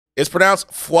It's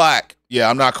pronounced fwack. Yeah,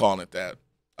 I'm not calling it that.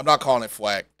 I'm not calling it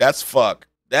fwack. That's fuck.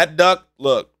 That duck,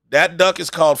 look, that duck is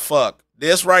called fuck.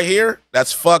 This right here,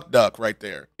 that's fuck duck right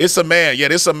there. It's a man. Yeah,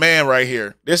 this is a man right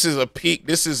here. This is a peak.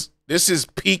 This is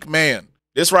peak man.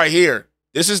 This right here.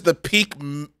 This is the peak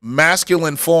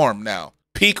masculine form now.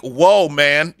 Peak whoa,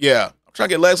 man. Yeah. I'm trying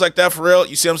to get legs like that for real.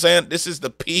 You see what I'm saying? This is the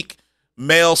peak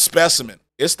male specimen.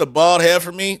 It's the bald head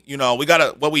for me. You know, we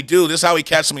gotta what we do, this is how we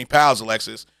catch so many pals,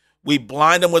 Alexis. We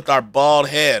blind them with our bald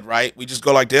head, right? We just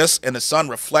go like this, and the sun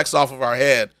reflects off of our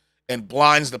head and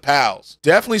blinds the pals.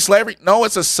 Definitely slavery. No,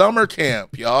 it's a summer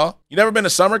camp, y'all. You never been to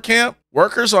summer camp?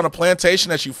 Workers on a plantation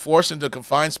that you forced into a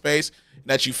confined space and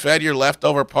that you fed your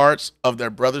leftover parts of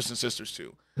their brothers and sisters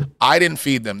to. I didn't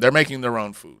feed them. They're making their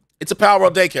own food. It's a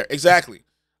Palworld daycare. Exactly.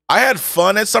 I had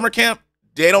fun at summer camp.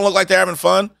 They don't look like they're having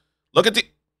fun. Look at the...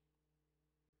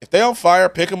 If they on fire,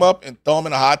 pick them up and throw them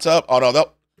in a hot tub. Oh, no,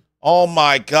 they'll... Oh,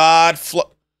 my God.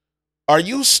 Are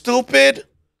you stupid?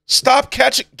 Stop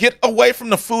catching. Get away from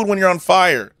the food when you're on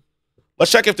fire.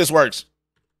 Let's check if this works.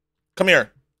 Come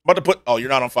here. I'm about to put... Oh, you're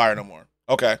not on fire no more.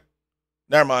 Okay.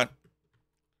 Never mind.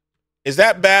 Is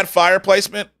that bad fire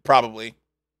placement? Probably.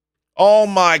 Oh,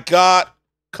 my God.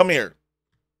 Come here.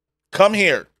 Come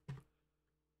here.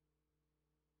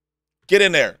 Get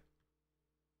in there.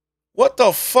 What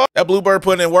the fuck? That bluebird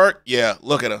putting in work? Yeah,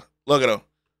 look at her. Look at her.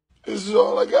 This is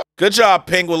all I got. Good job,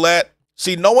 Penguilette.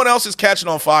 See, no one else is catching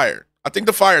on fire. I think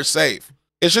the fire's safe.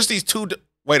 It's just these two...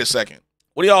 Wait a second.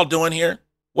 What are y'all doing here?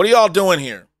 What are y'all doing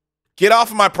here? Get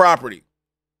off of my property.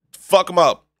 Fuck them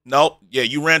up. Nope. Yeah,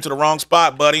 you ran to the wrong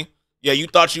spot, buddy. Yeah, you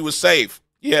thought you was safe.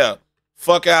 Yeah.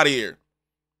 Fuck out of here.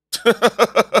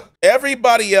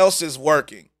 Everybody else is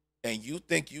working, and you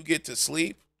think you get to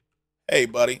sleep? Hey,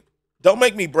 buddy, don't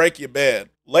make me break your bed.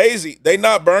 Lazy. They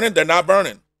not burning? They're not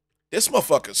burning. This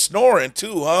motherfucker's snoring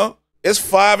too, huh? It's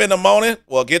 5 in the morning.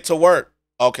 Well, get to work.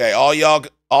 Okay, all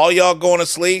y'all going to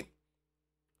sleep?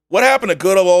 What happened to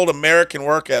good old American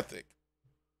work ethic?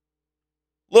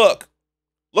 Look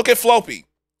at Floppy.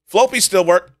 Floppy still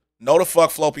work. No, the fuck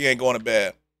Floppy ain't going to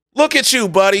bed. Look at you,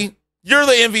 buddy. You're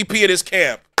the MVP of this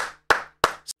camp.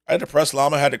 I had to press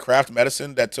llama, had to craft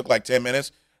medicine that took like 10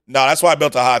 minutes. No, that's why I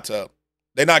built a hot tub.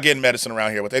 They're not getting medicine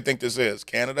around here. What they think this is,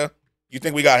 Canada? You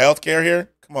think we got health care here?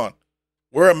 Come on.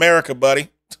 We're America, buddy.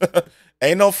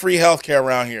 Ain't no free health care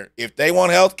around here. If they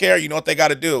want health care, you know what they got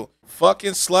to do.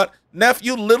 Fucking slut. Neff,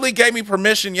 you literally gave me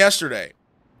permission yesterday.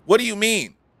 What do you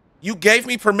mean? You gave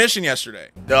me permission yesterday.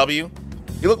 W.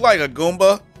 You look like a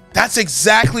Goomba. That's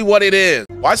exactly what it is.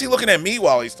 Why is he looking at me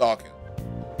while he's talking?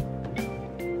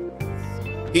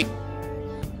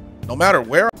 No matter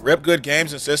where, rip good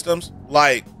games and systems.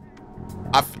 Like,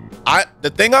 the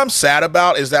thing I'm sad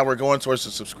about is that we're going towards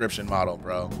the subscription model,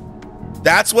 bro.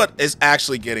 That's what is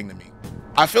actually getting to me.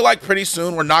 I feel like pretty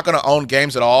soon we're not going to own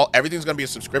games at all. Everything's going to be a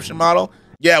subscription model.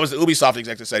 Yeah, it was the Ubisoft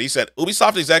exec that said. He said,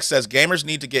 Ubisoft exec says gamers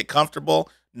need to get comfortable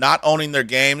not owning their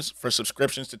games for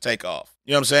subscriptions to take off.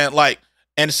 You know what I'm saying? Like,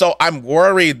 and so I'm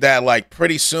worried that like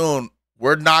pretty soon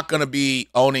we're not going to be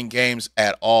owning games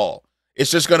at all. It's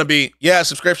just going to be, yeah,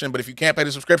 subscription, but if you can't pay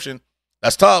the subscription,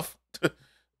 that's tough.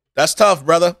 That's tough,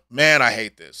 brother. Man, I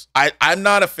hate this. I'm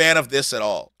not a fan of this at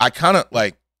all. I'm kind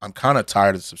of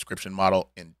tired of the subscription model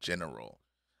in general.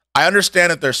 I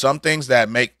understand that there's some things that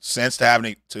make sense to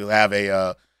have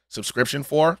a subscription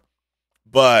for,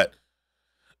 but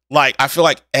like I feel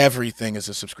like everything is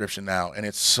a subscription now, and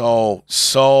it's so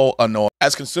annoying.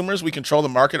 As consumers, we control the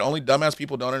market. Only dumbass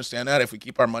people don't understand that. If we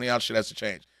keep our money out, shit has to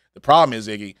change. The problem is,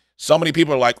 Iggy, so many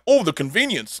people are like, oh, the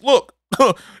convenience. Look,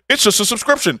 it's just a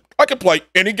subscription. I can play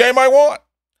any game I want.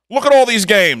 Look at all these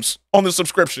games on the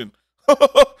subscription.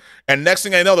 And next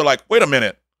thing I know, they're like, wait a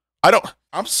minute.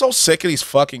 I'm so sick of these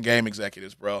fucking game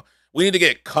executives, bro. We need to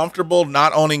get comfortable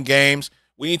not owning games.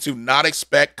 We need to not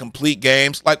expect complete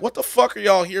games. Like, what the fuck are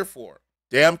y'all here for?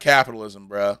 Damn capitalism,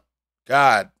 bro.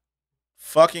 God.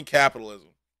 Fucking capitalism.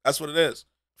 That's what it is.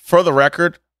 For the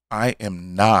record, I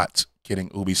am not getting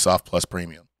Ubisoft Plus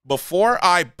Premium. Before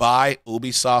I buy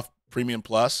Ubisoft Premium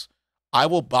Plus, I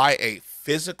will buy a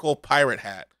physical pirate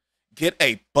hat, get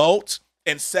a boat,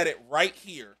 and set it right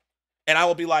here. And I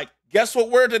will be like, guess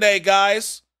what we're today,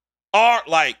 guys?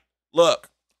 Look,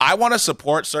 I want to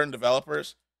support certain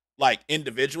developers, like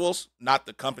individuals, not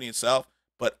the company itself,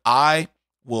 but I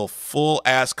will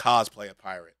full-ass cosplay a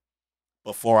pirate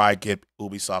before I get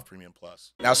Ubisoft Premium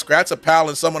Plus. Now, Skratsx a pal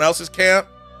in someone else's camp.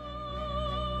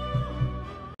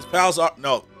 His pals are,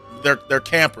 no, they're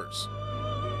campers.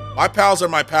 My pals are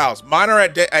my pals. Mine are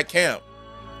at camp.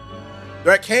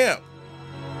 They're at camp.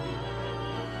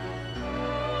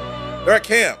 They're at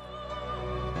camp.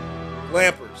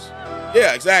 Glampers.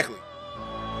 Yeah, exactly.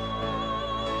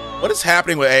 What is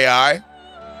happening with AI?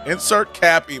 Insert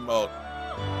cap emote.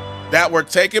 That were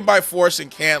taken by force and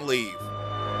can't leave.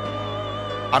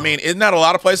 I mean, isn't that a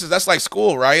lot of places? That's like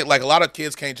school, right? Like a lot of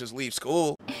kids can't just leave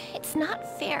school. It's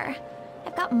not fair.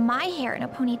 I've got my hair in a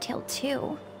ponytail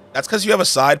too. That's because you have a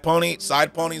side pony.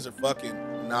 Side ponies are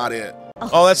fucking not it.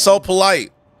 Oh, that's so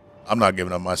polite. I'm not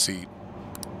giving up my seat.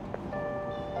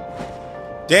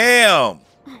 Damn.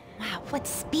 Oh, wow, what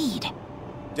speed.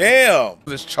 Damn.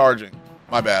 It's charging.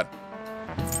 My bad.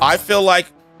 I feel like,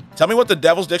 tell me what the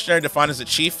Devil's Dictionary defines as the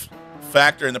chief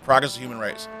factor in the progress of the human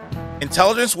race.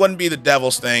 Intelligence wouldn't be the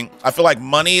devil's thing. I feel like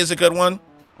money is a good one,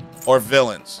 or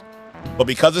villains. But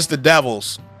because it's the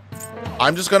devil's,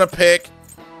 I'm just gonna pick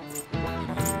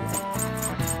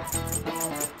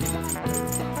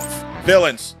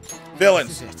villains.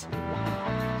 Villains. This is it.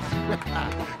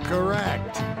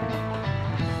 Correct.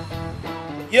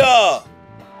 Yeah,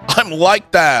 I'm like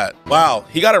that. Wow,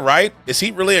 he got it right. Is he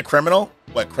really a criminal?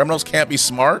 What, criminals can't be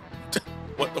smart?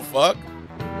 What the fuck?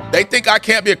 They think I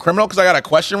can't be a criminal because I got a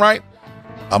question right?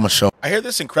 I'm gonna show. I hear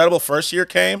this incredible first year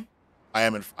came. I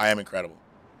am incredible.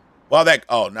 Well,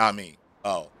 oh, not me.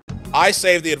 Oh, I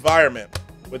saved the environment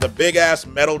with a big ass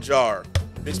metal jar.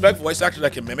 Expect voice actors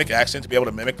that can mimic accent to be able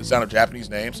to mimic the sound of Japanese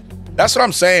names. That's what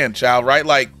I'm saying, child, right?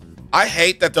 Like, I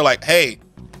hate that they're like, hey,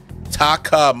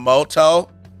 Takamoto.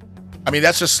 I mean,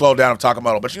 that's just slow down of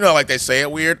Takamoto, but you know, like they say it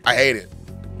weird. I hate it.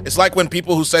 It's like when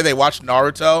people who say they watch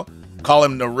Naruto call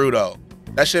him Naruto.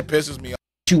 That shit pisses me off.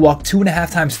 You walk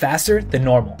 2.5 times faster than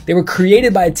normal. They were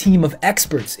created by a team of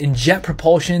experts in jet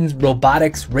propulsion,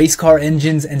 robotics, race car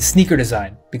engines, and sneaker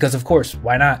design. Because of course,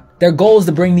 why not? Their goal is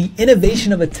to bring the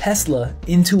innovation of a Tesla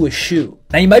into a shoe.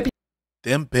 Now you might be—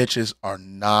 them bitches are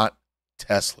not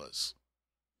Teslas.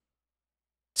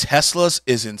 Teslas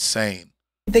is insane.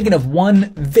 thinking of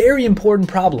one very important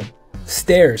problem.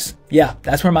 Stairs. Yeah,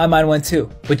 that's where my mind went too.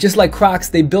 But just like Crocs,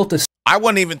 they built a— I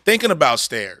wasn't even thinking about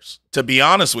stairs, to be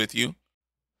honest with you.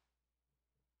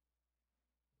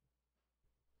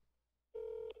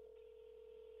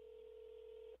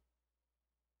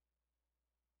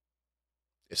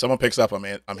 If someone picks up, I'm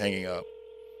hanging up.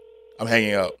 I'm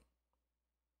hanging up.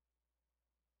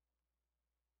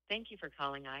 Thank you for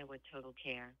calling Iowa Total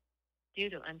Care. Due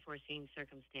to unforeseen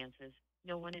circumstances,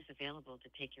 no one is available to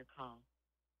take your call.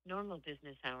 Normal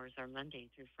business hours are Monday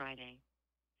through Friday,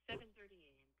 7:30 a.m.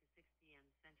 to 6 p.m.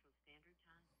 Central Standard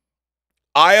Time.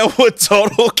 Iowa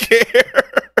Total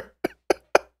Care.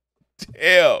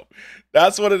 Damn.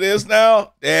 That's what it is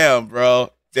now? Damn,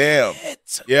 bro. Damn.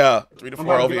 Yeah. 3 to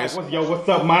 4 obvious. Like, yo, what's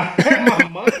up, my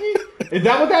monkey? Is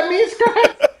that what that means,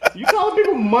 Skratsx? You calling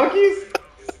people monkeys?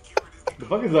 The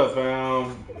fuck is up,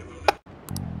 fam?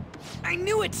 I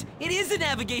knew it! It is a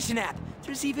navigation app!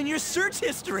 There's even your search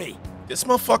history! This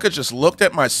motherfucker just looked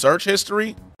at my search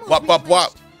history? Wop, wop,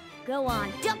 wop. Go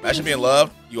on. Imagine being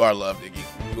loved. You are loved,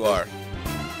 Iggy. You are.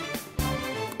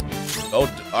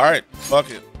 Oh, all right.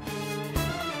 Fuck it.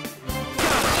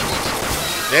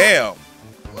 Damn.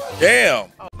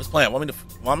 Damn. Let's play it.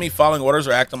 Want me following orders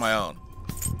or act on my own?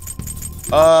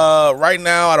 Right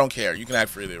now, I don't care. You can act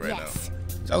freely right now.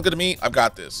 Sounds good to me. I've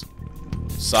got this.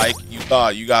 Psych. You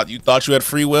thought you had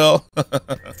free will?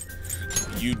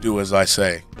 You do as I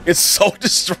say. It's so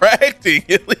distracting.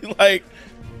 Like,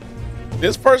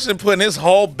 this person putting his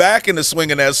whole back into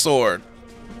swinging that sword.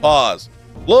 Pause.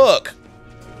 Look.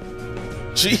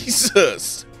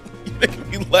 Jesus. You making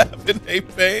me laugh in a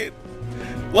pain?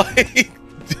 Like,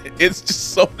 it's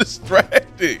just so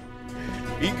distracting.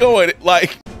 He going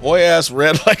like, boy ass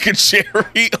red like a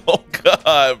cherry. Oh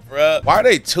God, bruh. Why are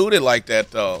they tooted like that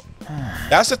though?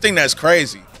 That's the thing that's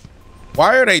crazy.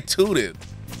 Why are they tooted?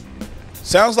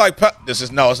 Sounds like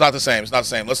no, it's not the same. It's not the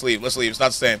same. Let's leave. Let's leave. It's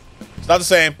not the same. It's not the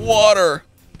same. Water.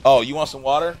 Oh, you want some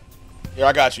water? Here,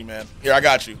 I got you, man. Here, I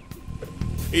got you.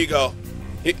 Here you go.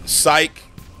 Psych.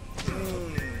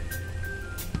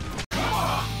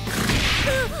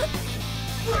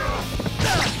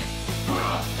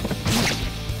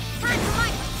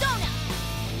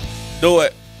 Do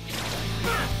it.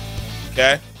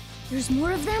 Okay. There's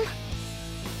more of them?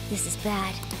 This is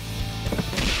bad.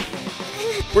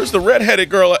 Where's the redheaded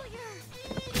girl at?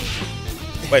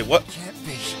 Wait, what? Can't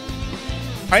be.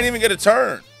 I didn't even get a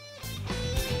turn.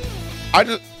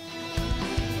 Did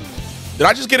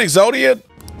I just get Exodian?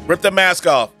 Rip the mask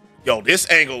off. Yo, this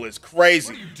angle is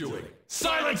crazy. What are you doing?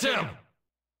 Silence him!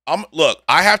 Look,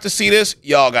 I have to see this.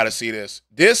 Y'all gotta see this.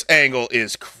 This angle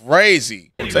is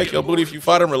crazy. Take your booty if you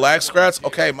fight him. Relax, Skratsx.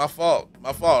 Okay, my fault.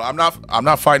 My fault. I'm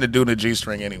not fighting a dude in a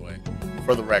G-string anyway,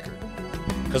 for the record.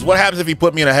 Because what happens if he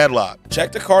put me in a headlock?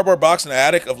 Check the cardboard box in the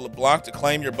attic of LeBlanc to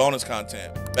claim your bonus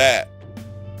content. Bad.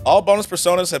 All bonus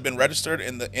personas have been registered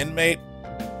in the inmate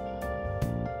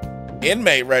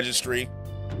registry.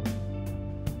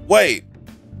 Wait.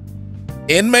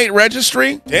 Inmate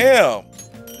registry? Damn.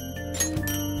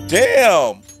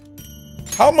 Damn.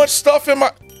 How much stuff am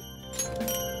I?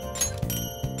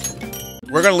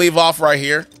 We're going to leave off right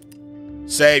here.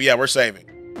 Save. Yeah, we're saving.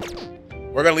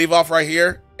 We're going to leave off right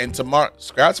here. And tomorrow,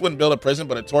 Skratsx wouldn't build a prison,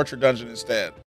 but a torture dungeon instead.